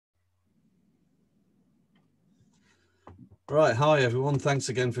Right, hi everyone. Thanks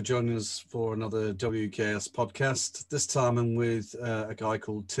again for joining us for another WKS podcast. This time I'm with a guy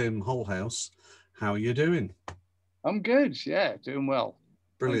called Tim Holehouse. How are you doing? I'm good. Yeah, doing well.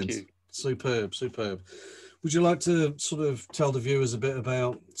 Thank Brilliant. you. Superb, superb. Would you like to sort of tell the viewers a bit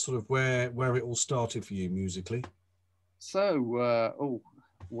about sort of where it all started for you musically? So,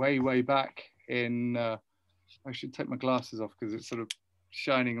 way back in, I should take my glasses off because it's sort of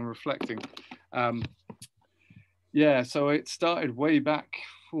shining and reflecting. Um, yeah, so it started way back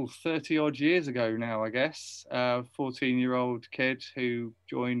 30 odd years ago now, I guess. 14-year-old kid who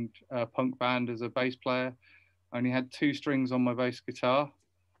joined a punk band as a bass player. I only had two strings on my bass guitar.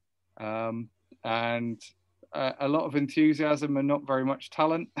 Um, and a lot of enthusiasm and not very much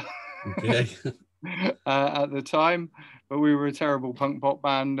talent. Okay. At the time, but we were a terrible punk pop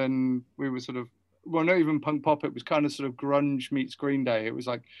band, and we were sort of, well, not even punk pop. It was kind of sort of grunge meets Green Day. It was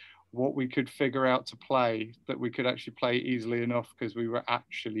like what we could figure out to play that we could actually play easily enough because we were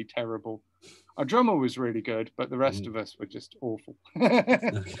actually terrible. Our drummer was really good, but the rest Mm, of us were just awful.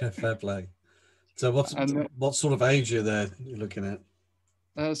 okay, fair play. So And what sort of age are there you're looking at?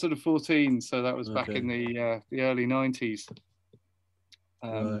 sort of 14, so that was back Okay, in the early 90s.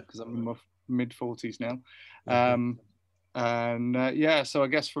 right. Because I'm in my mid 40s now. Okay. Um, and yeah, so I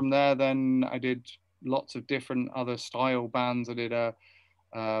guess from there, then I did lots of different other style bands. I did a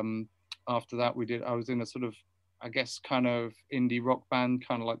after that I was in a sort of, I guess, kind of indie rock band,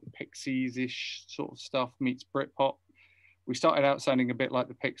 kind of like the Pixies ish sort of stuff meets Britpop. We started out sounding a bit like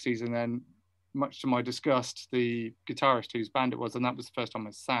the Pixies, and then, much to my disgust, the guitarist whose band it was, and that was the first time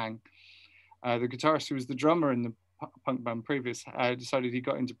I sang. The guitarist who was the drummer in the punk band previous decided he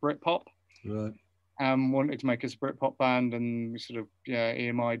got into Britpop, Right. wanted to make us a Britpop band, and we sort of, yeah,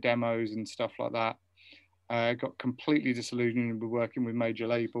 EMI demos and stuff like that. Got completely disillusioned with working with major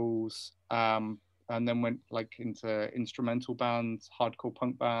labels, and then went like into instrumental bands, hardcore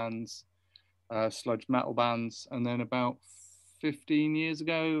punk bands, sludge metal bands, and then about 15 years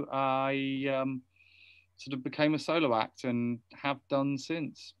ago, I sort of became a solo act and have done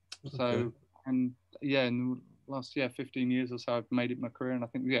since. Okay. So, and yeah, in the last 15 years or so, I've made it my career, and I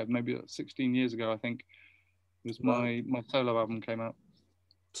think maybe 16 years ago, I think was Right. my solo album came out.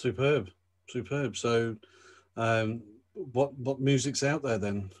 Superb. Superb. So what music's out there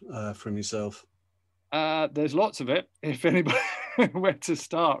then from yourself? There's lots of it. If anybody where to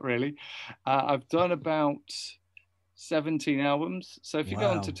start, really, I've done about 17 albums. So if you go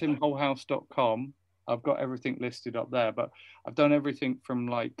onto Wow. timholehouse.com, I've got everything listed up there. But I've done everything from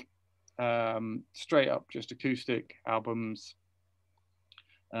like straight up just acoustic albums,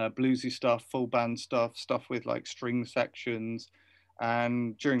 bluesy stuff, full band stuff, stuff with like string sections.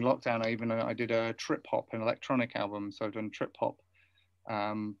 And during lockdown, I did a trip hop, an electronic album. So I've done trip hop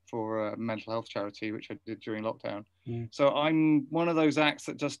for a mental health charity, which I did during lockdown. Mm, So I'm one of those acts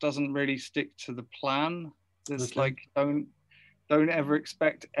that just doesn't really stick to the plan. There's okay. like don't ever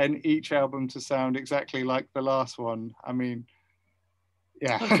expect each album to sound exactly like the last one. I mean,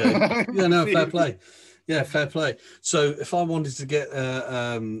 Okay. yeah. Yeah, no, fair See, play. Yeah, fair play. So if I wanted to get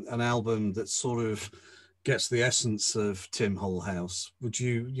an album that sort of gets the essence of Tim Holehouse, would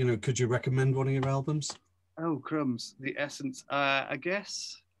could you recommend one of your albums? oh crumbs, the essence. I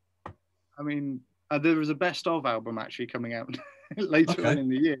guess. I mean, there was a best of album actually coming out later on Okay, in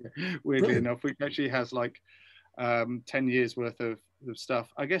the year. Weirdly brilliant. enough, which actually has like 10 years worth of stuff.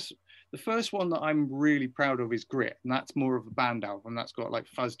 I guess the first one that I'm really proud of is Grit, and that's more of a band album. That's got like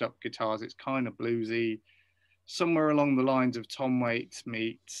fuzzed up guitars. It's kind of bluesy, somewhere along the lines of Tom Waits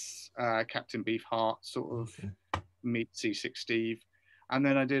meets Captain Beefheart, sort of Okay. meets C6 Steve. And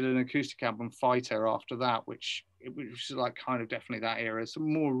then I did an acoustic album, Fighter, after that, which it was like kind of definitely that era. So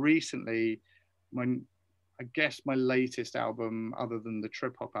more recently, my I guess my latest album, other than the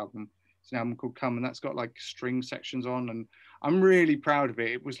trip hop album, it's an album called Come, and that's got like string sections on, and I'm really proud of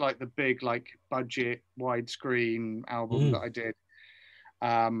it. It was like the big like budget widescreen album that Mm, I did,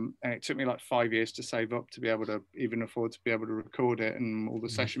 and it took me like 5 years to save up to be able to even afford to be able to record it and all the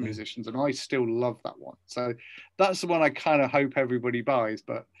session okay. musicians, and I still love that one. So that's the one I kind of hope everybody buys.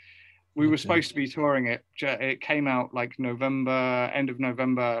 But we were Okay. supposed to be touring it. It came out like end of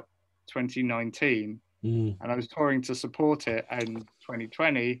November 2019, Mm, and I was touring to support it in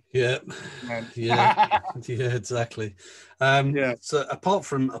 2020. yeah. And Yeah. Yeah, exactly. yeah, So apart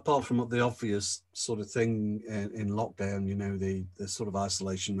from the obvious sort of thing in lockdown, the sort of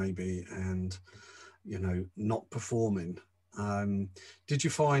isolation maybe, and not performing. Um, did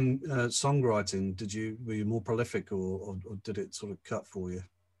you find songwriting? Were you more prolific, or did it sort of cut for you?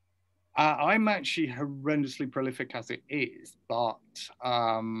 I'm actually horrendously prolific as it is, but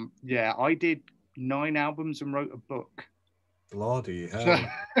yeah, I did 9 albums and wrote a book. Bloody So,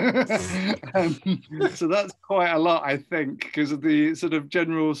 hell. so that's quite a lot, I think, because of the sort of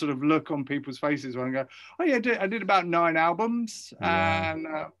general sort of look on people's faces when I go, oh yeah, I did about 9 albums. Wow. And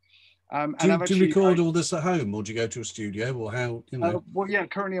Do, I've do you actually, record all this at home, or do you go to a studio, or how, you know? well, yeah,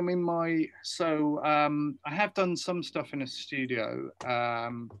 currently I'm in I have done some stuff in a studio,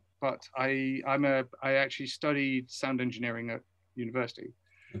 but I actually studied sound engineering at university.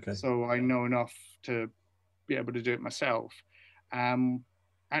 Okay. So I know enough to be able to do it myself.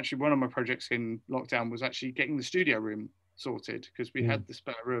 Actually, one of my projects in lockdown was actually getting the studio room sorted, because we had the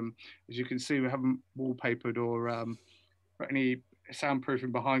spare room. As you can see, we haven't wallpapered or put any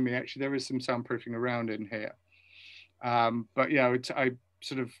soundproofing behind me. Actually, there is some soundproofing around in here. But yeah, I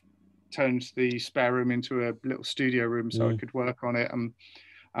sort of turned the spare room into a little studio room so I could work on it. And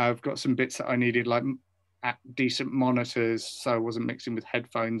I've got some bits that I needed, like decent monitors, so I wasn't mixing with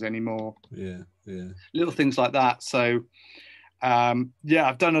headphones anymore. Yeah, yeah. Little things like that. So yeah,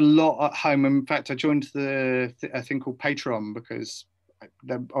 I've done a lot at home. In fact, I joined a thing called Patreon, because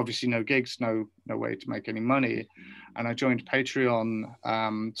there are obviously no gigs, no way to make any money, and I joined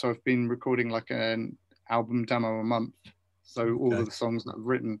Patreon. So I've been recording like an album demo a month. So all of the songs that I've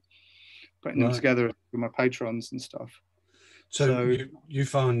written, putting them together with my patrons and stuff. So you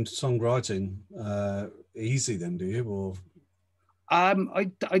find songwriting easy then, do you? Or I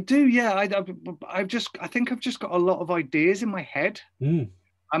do, yeah. I think I've just got a lot of ideas in my head.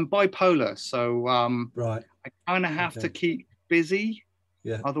 I'm bipolar, so right. I kind of have to keep busy.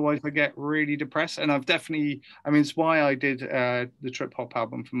 Yeah. Otherwise, I get really depressed. And I've definitely, I mean, it's why I did the trip hop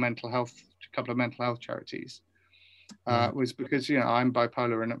album for mental health, a couple of mental health charities. Was because, you know, I'm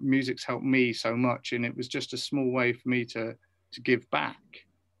bipolar and music's helped me so much, and it was just a small way for me to give back.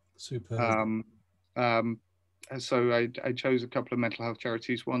 Superb. So I chose a couple of mental health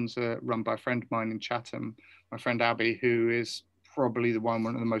charities. One's run by a friend of mine in Chatham, my friend Abby, who is probably one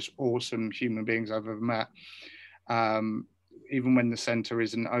of the most awesome human beings I've ever met. Even when the centre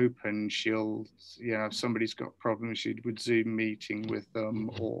isn't open, she'll, you know, if somebody's got problems, she would Zoom meeting with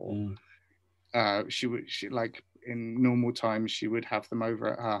them, or she like in normal times, she would have them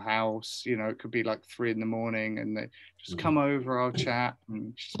over at her house. You know, it could be like 3 a.m, and they just come over, I'll chat.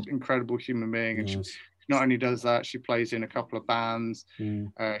 And she's an incredible human being. And she not only does that, she plays in a couple of bands.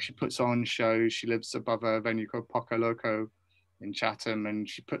 She puts on shows. She lives above a venue called Poco Loco in Chatham, and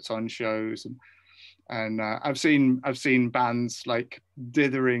she puts on shows. And I've seen bands like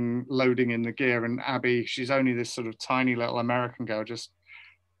dithering, loading in the gear, and Abby, she's only this sort of tiny little American girl, just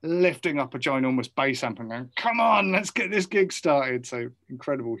lifting up a ginormous bass amp and going, "Come on, let's get this gig started." So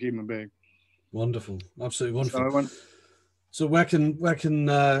incredible human being. Wonderful, absolutely wonderful. So where can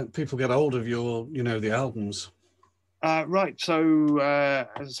people get hold of your, you know, the albums? Right. So as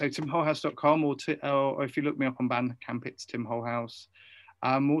I say, timholehouse.com, or if you look me up on Bandcamp, it's Tim Holehouse.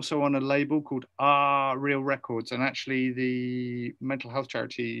 I'm also on a label called Real Records, and actually the mental health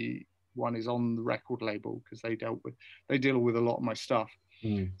charity one is on the record label, because they deal with a lot of my stuff.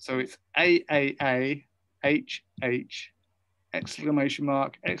 So it's AAAHH exclamation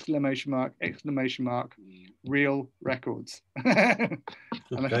mark Real Records. And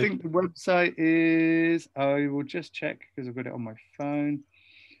I think the website is, I will just check because I've got it on my phone.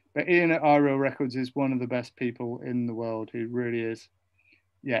 But Ian at Real Records is one of the best people in the world. He really is.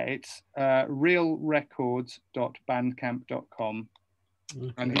 Yeah, it's realrecords.bandcamp.com.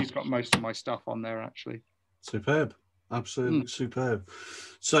 And he's got most of my stuff on there, actually. Superb. Absolutely superb.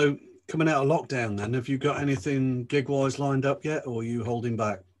 So coming out of lockdown then, have you got anything gig-wise lined up yet, or are you holding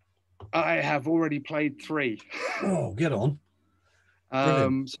back? I have already played 3. Oh, get on.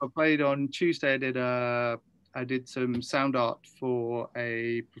 So I played on Tuesday. I did some sound art for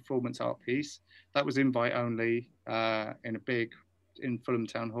a performance art piece. That was invite only in Fulham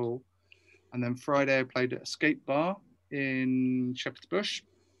Town Hall. And then Friday I played at a skate bar in Shepherd's Bush.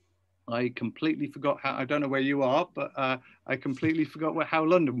 I completely forgot how, I don't know where you are, but I completely forgot how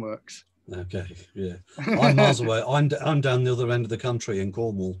London works. Okay, yeah. I'm miles away. I'm down the other end of the country in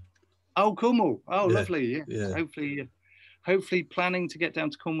Cornwall. Oh, Cornwall. Oh, yeah. Lovely. Yeah. Hopefully planning to get down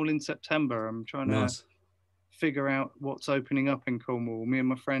to Cornwall in September. I'm trying to figure out what's opening up in Cornwall. Me and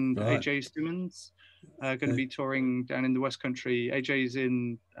my friend AJ Simmons are going to be touring down in the West Country. AJ's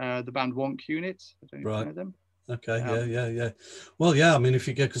in the band Wonk Unit. I don't know if you know them. Okay, yeah. Well, yeah, I mean, if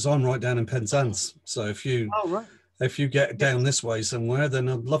you get, because I'm right down in Penzance, so if you get down this way somewhere, then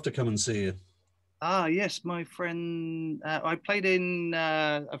I'd love to come and see you. Yes, my friend. I've played in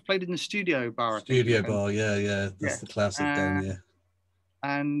the Studio Bar. Studio Bar, yeah. That's the classic down here.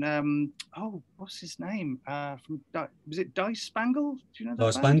 and oh, what's his name? Was it Dice Spangle? Do you know that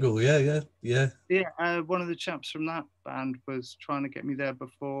Dice band? Spangle, yeah. Yeah, one of the chaps from that band was trying to get me there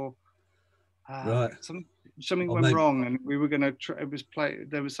before. Right. Something Or went maybe wrong, and we were going to.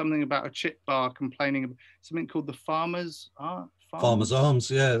 There was something about a chip bar complaining about something called the Farmer's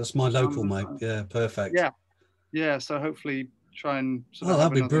Arms. Yeah, that's my local, Farmers mate. Arms. Yeah, perfect. Yeah. So hopefully try and sort Oh, of have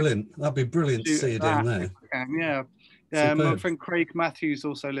that'd be another brilliant. That'd be brilliant to shoot see at you down that if there. I can. Yeah. Yeah. My Superb. friend Craig Matthews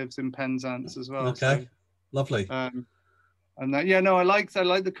also lives in Penzance as well. Okay, So lovely. and that, yeah, no, I like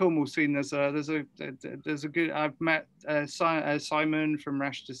the Cornwall scene. There's a good. I've met Simon from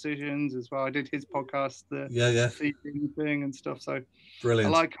Rash Decisions as well. I did his podcast, the feeding thing and stuff. So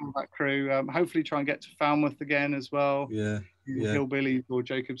Brilliant. I like all that crew. Hopefully, try and get to Falmouth again as well. Yeah. Hillbillies or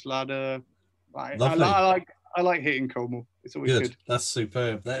Jacob's Ladder. Lovely. I like hitting Cornwall. It's always good. That's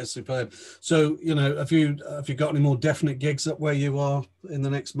superb. That is superb. So, have you got any more definite gigs up where you are in the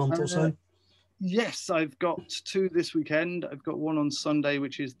next month or so? Yes, I've got 2 this weekend. I've got one on Sunday,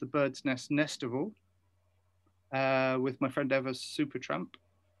 which is the Bird's Nest Nestival, with my friend Ever's Supertramp,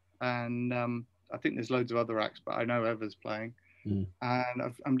 and I think there's loads of other acts, but I know Ever's playing.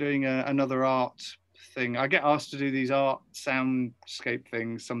 And I'm doing another art thing. I get asked to do these art soundscape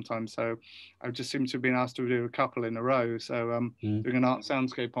things sometimes, so I just seem to have been asked to do a couple in a row. So I'm doing an art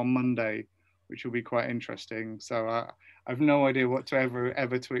soundscape on Monday, which will be quite interesting. So I've no idea what to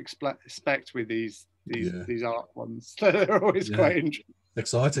ever to expect with these art ones. They're always quite interesting.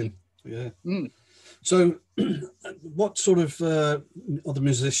 Exciting. Yeah. So what sort of other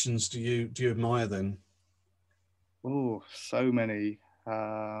musicians do you admire then? Oh, so many.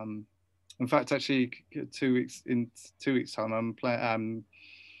 In fact, actually, 2 weeks in 2 weeks time, I'm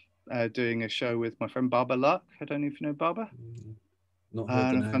doing a show with my friend Barbara Luck. I don't know if you know Barbara. Not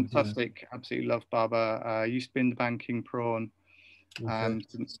heard the name. Fantastic, absolutely love Barbara. Used to be in the band King Prawn, and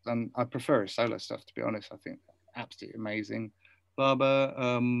I prefer her solo stuff, to be honest. I think absolutely amazing.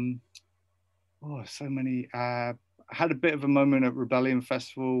 Barbara, so many. I had a bit of a moment at Rebellion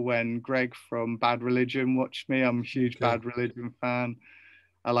Festival when Greg from Bad Religion watched me. I'm a huge Bad Religion fan.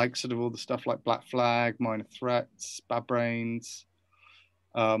 I like sort of all the stuff like Black Flag, Minor Threats, Bad Brains.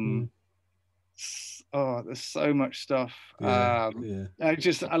 There's so much stuff. I'm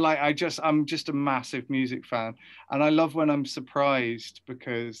just a massive music fan, and I love when I'm surprised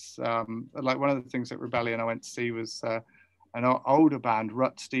because like one of the things at Rebellion I went to see was an older band,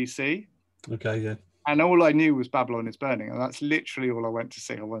 Ruts DC. And all I knew was Babylon Is Burning, and that's literally all I went to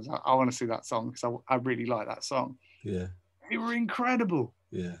see. I want to see that song because I really like that song. Yeah, they were incredible.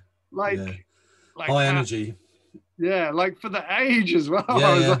 Like high energy. Yeah, like for the age as well.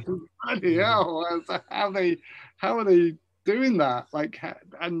 I was like, bloody hell! I was like, how are they doing that? Like,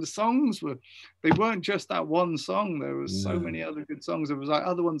 and the songs weren't just that one song. There was so many other good songs. There was like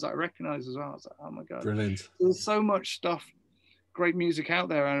other ones that I recognized as well. I was like, oh my god, brilliant! There's so much stuff, great music out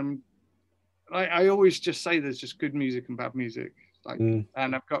there, and I always just say there's just good music and bad music. Like, and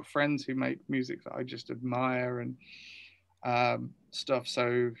I've got friends who make music that I just admire and stuff.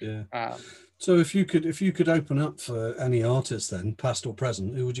 So so if you could open up for any artist then, past or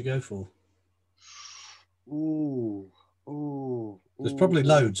present, who would you go for? There's probably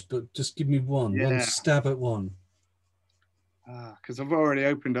loads, but just give me one stab at one. Because I've already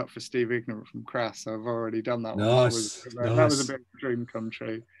opened up for Steve Ignorant from Crass, so I've already done that one. Nice. That was a bit of a dream come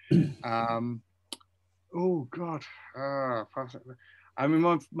true. Oh god. I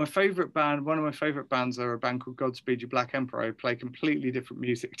mean, my favorite band, one of my favorite bands are a band called Godspeed You Black Emperor. I play completely different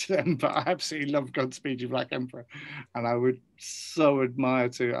music to them, but I absolutely love Godspeed You Black Emperor. And I would so admire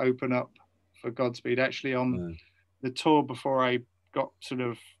to open up for Godspeed. Actually, on the tour before I got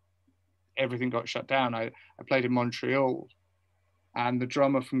everything got shut down, I played in Montreal. And the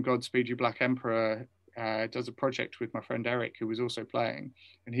drummer from Godspeed You Black Emperor does a project with my friend Eric, who was also playing,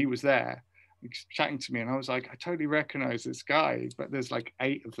 and he was there chatting to me, and I was like, I totally recognize this guy, but there's like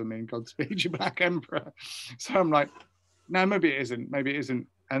 8 of them in Godspeed You Black Emperor. So I'm like, no, maybe it isn't.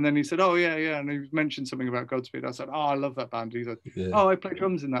 And then he said, oh yeah, and he mentioned something about Godspeed. I said, oh, I love that band. He said, oh, I play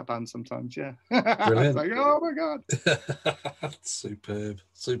drums in that band sometimes. Yeah. I was like, oh my god. Superb.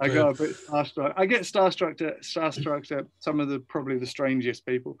 I got a bit starstruck. I get starstruck at some of the probably the strangest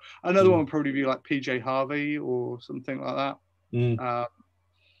people. Another one would probably be like PJ Harvey or something like that.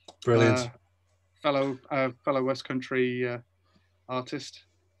 Brilliant. Fellow West Country artist.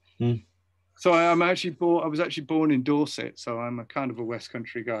 So I was actually born in Dorset, so I'm a kind of a West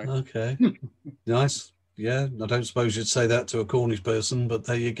Country guy. Okay, nice. Yeah, I don't suppose you'd say that to a Cornish person, but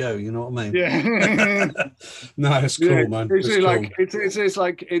there you go. You know what I mean? Yeah. No, it's cool, man. It's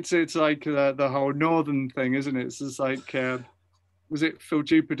like the whole northern thing, isn't it? It's just like was it Phil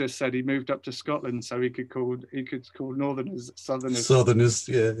Jupiter said he moved up to Scotland so he could call Northerners Southerners. Southerners,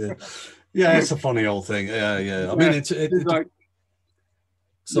 yeah, yeah, yeah. It's a funny old thing. Yeah, yeah. I mean, It's like,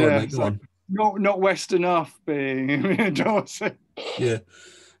 sorry, mate. Go so on. not West enough being Dorset. Yeah,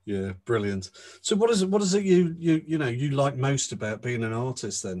 yeah. Brilliant. So, what is it you like most about being an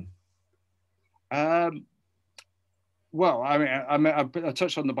artist then? Well, I mean, I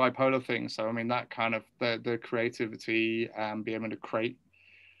touched on the bipolar thing, so I mean that kind of the creativity and being able to create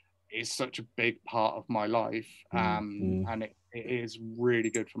is such a big part of my life, and it is really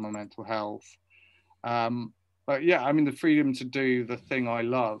good for my mental health. But yeah, I mean the freedom to do the thing I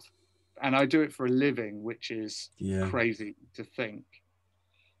love, and I do it for a living, which is crazy to think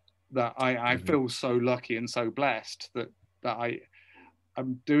that I feel so lucky and so blessed that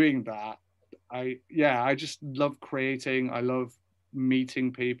I'm doing that. I just love creating. I love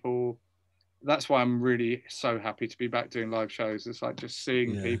meeting people. That's why I'm really so happy to be back doing live shows. It's like just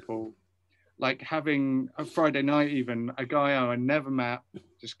seeing people, like having a Friday night, even a guy I never met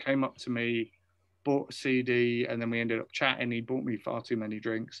just came up to me, bought a CD, and then we ended up chatting. He bought me far too many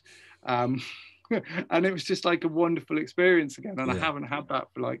drinks. And it was just like a wonderful experience again. And I haven't had that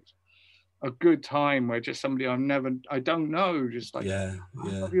for like a good time where just somebody I don't know, just like, I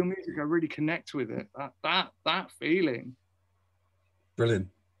love your music, I really connect with it. That feeling. Brilliant.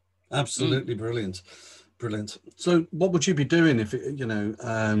 Absolutely brilliant. Brilliant. So what would you be doing if it,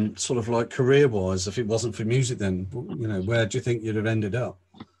 sort of like career wise, if it wasn't for music then, where do you think you'd have ended up?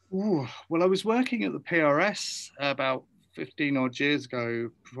 Ooh, well, I was working at the PRS about 15 odd years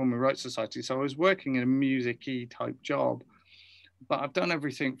ago, Performing Rights Society. So I was working in a music-y type job, but I've done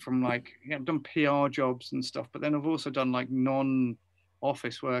everything from like, I've done PR jobs and stuff, but then I've also done like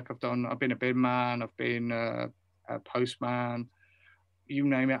non-office work. I've been a bin man, I've been a postman, you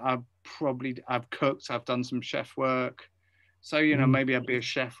name it. I've cooked, I've done some chef work. So, maybe I'd be a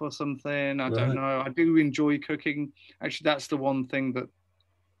chef or something. I don't know. I do enjoy cooking. Actually, that's the one thing that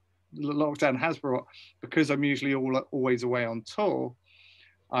lockdown has brought, because I'm usually always away on tour.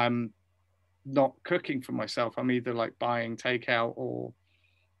 I'm not cooking for myself. I'm either like buying takeout or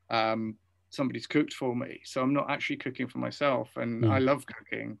somebody's cooked for me. So I'm not actually cooking for myself, and I love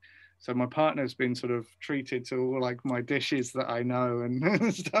cooking. So my partner's been sort of treated to all like my dishes that I know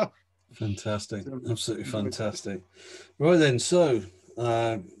and stuff. Fantastic. So, absolutely fantastic. Right then, so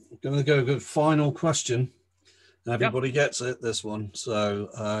going to go a good final question. Everybody gets it, this one.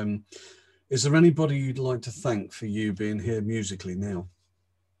 So is there anybody you'd like to thank for you being here musically now?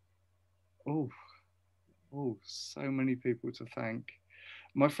 Oh, so many people to thank.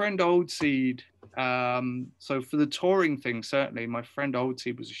 My friend Old Seed. So for the touring thing, certainly, my friend Old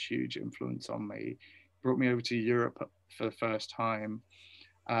Seed was a huge influence on me. Brought me over to Europe for the first time.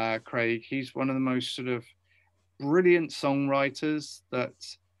 Craig, he's one of the most sort of brilliant songwriters that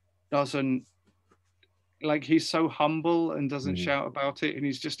doesn't, like, he's so humble and doesn't shout about it, and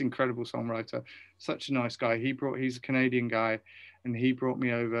he's just incredible songwriter. Such a nice guy. He's a Canadian guy, and he brought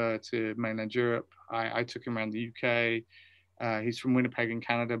me over to mainland Europe. I took him around the UK. He's from Winnipeg in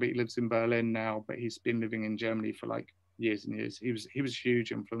Canada, but he lives in Berlin now, but he's been living in Germany for like years and years. He was a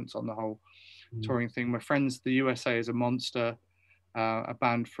huge influence on the whole touring thing. My friends, the USA is a Monster, a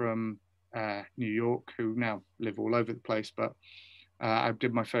band from New York who now live all over the place, but I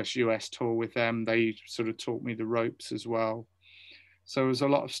did my first US tour with them. They sort of taught me the ropes as well. So it was a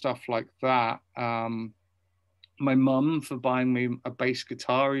lot of stuff like that. My mum for buying me a bass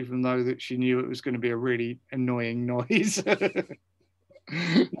guitar, even though that she knew it was going to be a really annoying noise.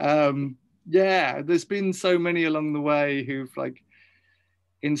 There's been so many along the way who've like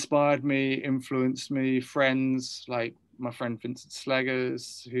inspired me, influenced me. Friends like my friend Vincent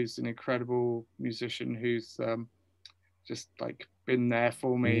Sleggers, who's an incredible musician, who's just like been there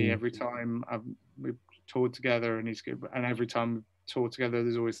for me every time we've toured together, and he's good. And every time we tour together,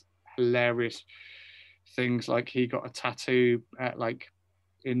 there's always hilarious things. Like he got a tattoo at like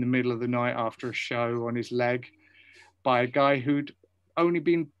in the middle of the night after a show on his leg by a guy who'd only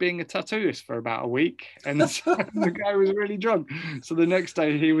been being a tattooist for about a week, and the guy was really drunk. So the next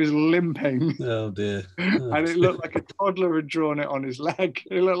day he was limping. Oh dear. And it looked like a toddler had drawn it on his leg.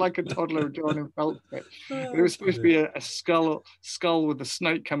 It looked like a toddler had drawn and felt it. It was supposed to be a skull with a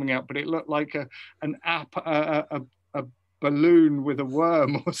snake coming out, but it looked like a balloon with a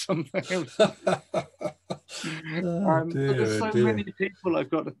worm or something. There's so many people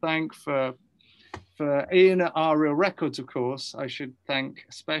I've got to thank for Ian at Our Real Records, of course. I should thank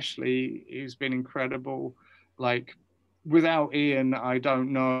especially. He's been incredible. Like without Ian, I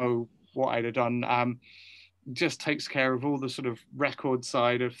don't know what I'd have done. Just takes care of all the sort of record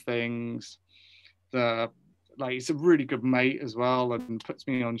side of things, the like, he's a really good mate as well, and puts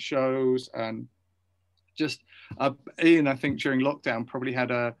me on shows. And just Ian, I think during lockdown probably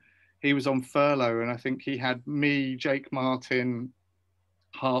he was on furlough, and I think he had me, Jake Martin,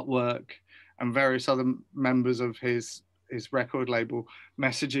 Heartwork, and various other members of his record label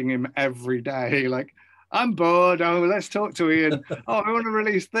messaging him every day, like, I'm bored, oh, let's talk to Ian. Oh, I want to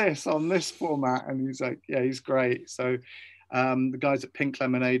release this on this format. And he's like, yeah, he's great. So the guys at Pink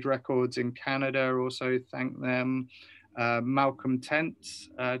Lemonade Records in Canada also thank them. Malcolm Tents,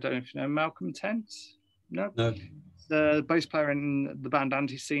 I don't know if you know Malcolm Tents. No. The bass player in the band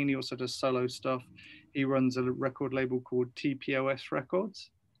Anti-Scene. He also does solo stuff. He runs a record label called TPOS Records.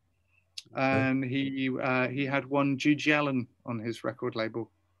 And he had one Gigi Allen on his record label.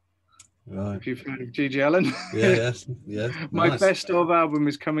 Right. If you've heard of Gigi Allen. Yeah. My Nice. Best Of album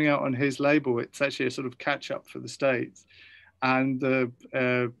is coming out on his label. It's actually a sort of catch up for the States. And the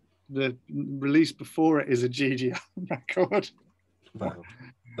release before it is a Gigi Allen record. Wow.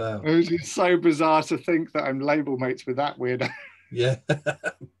 It was just so bizarre to think that I'm label mates with that weirdo. Yeah.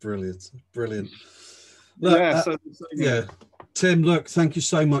 Brilliant. Look, yeah. Tim, look, thank you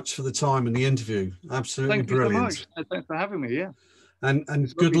so much for the time and the interview. Absolutely brilliant. Thank you so much. Thanks for having me. Yeah.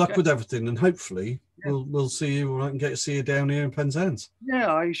 And good luck with everything. And hopefully we'll see you, or I can get to see you down here in Penzance.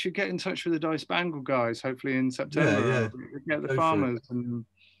 Yeah, I should get in touch with the Dice Bangle guys, hopefully in September. Yeah. Get the farmers and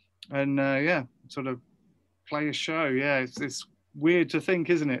sort of play a show. Yeah, it's weird to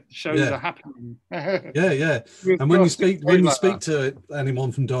think, isn't it? Shows are happening. Yeah. And when you speak to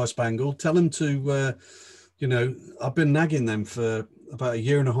anyone from Dice Bangle, tell them to I've been nagging them for about 1.5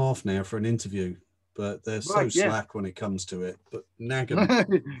 years now for an interview, but they're so slack when it comes to it. But nag them.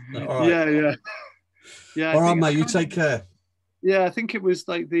 All right. Yeah. All right, mate. You take care. Yeah, I think it was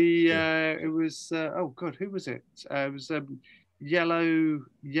like it was oh god, who was it? It was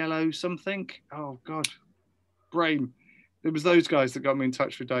yellow something. Oh god, brain. It was those guys that got me in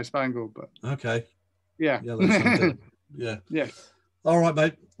touch with Dice Bangle. But okay. Yeah. Yeah. All right,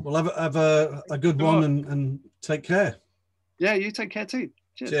 mate. Well, have a good one and take care. Yeah, you take care too.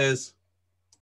 Cheers.